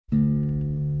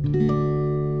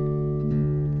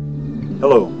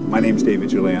Hello, my name is David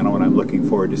Giuliano, and I'm looking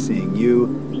forward to seeing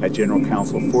you at General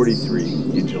Council 43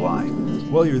 in July.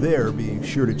 While you're there, be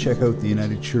sure to check out the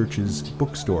United Church's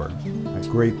bookstore, a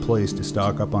great place to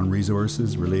stock up on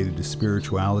resources related to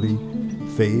spirituality,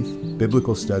 faith,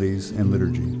 biblical studies, and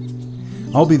liturgy.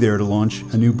 I'll be there to launch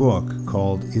a new book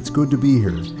called It's Good to Be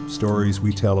Here, Stories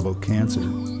We Tell About Cancer.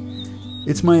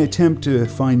 It's my attempt to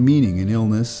find meaning in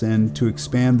illness and to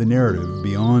expand the narrative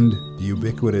beyond the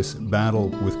ubiquitous battle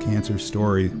with cancer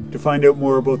story. To find out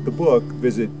more about the book,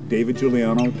 visit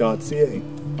davidgiuliano.ca.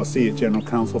 I'll see you at General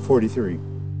Council 43.